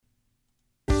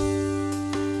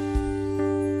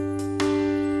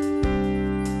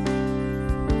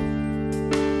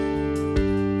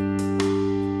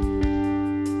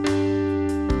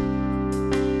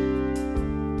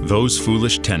Those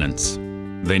foolish tenants,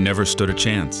 they never stood a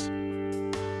chance.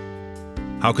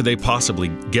 How could they possibly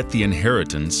get the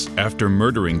inheritance after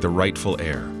murdering the rightful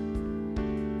heir?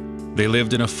 They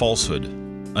lived in a falsehood,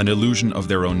 an illusion of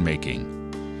their own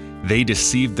making. They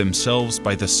deceived themselves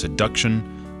by the seduction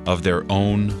of their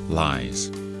own lies.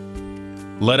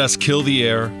 Let us kill the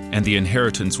heir, and the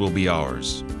inheritance will be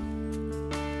ours.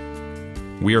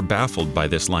 We are baffled by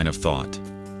this line of thought.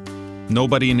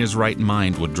 Nobody in his right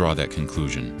mind would draw that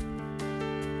conclusion.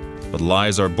 But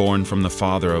lies are born from the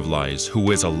father of lies,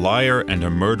 who is a liar and a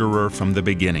murderer from the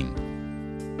beginning.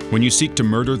 When you seek to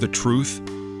murder the truth,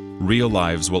 real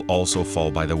lives will also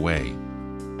fall by the way.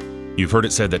 You've heard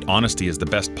it said that honesty is the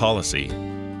best policy,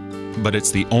 but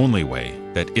it's the only way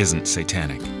that isn't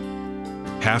satanic.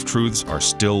 Half-truths are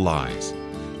still lies,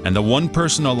 and the one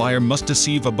person a liar must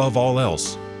deceive above all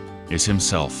else is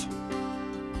himself.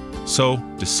 So,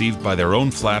 deceived by their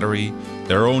own flattery,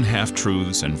 their own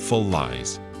half-truths and full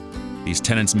lies, these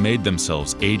tenants made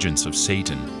themselves agents of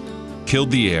Satan, killed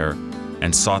the heir,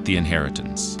 and sought the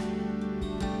inheritance.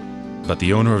 But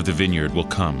the owner of the vineyard will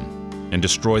come and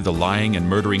destroy the lying and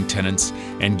murdering tenants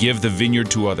and give the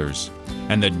vineyard to others,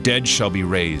 and the dead shall be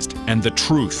raised, and the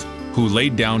truth, who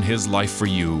laid down his life for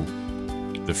you,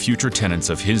 the future tenants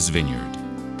of his vineyard.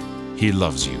 He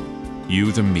loves you.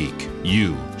 You, the meek,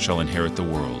 you shall inherit the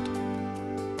world.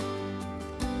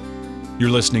 You're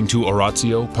listening to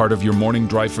Oratio, part of your morning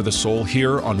drive for the soul,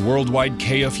 here on Worldwide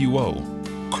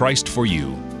KFUO. Christ for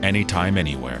you, anytime,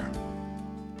 anywhere.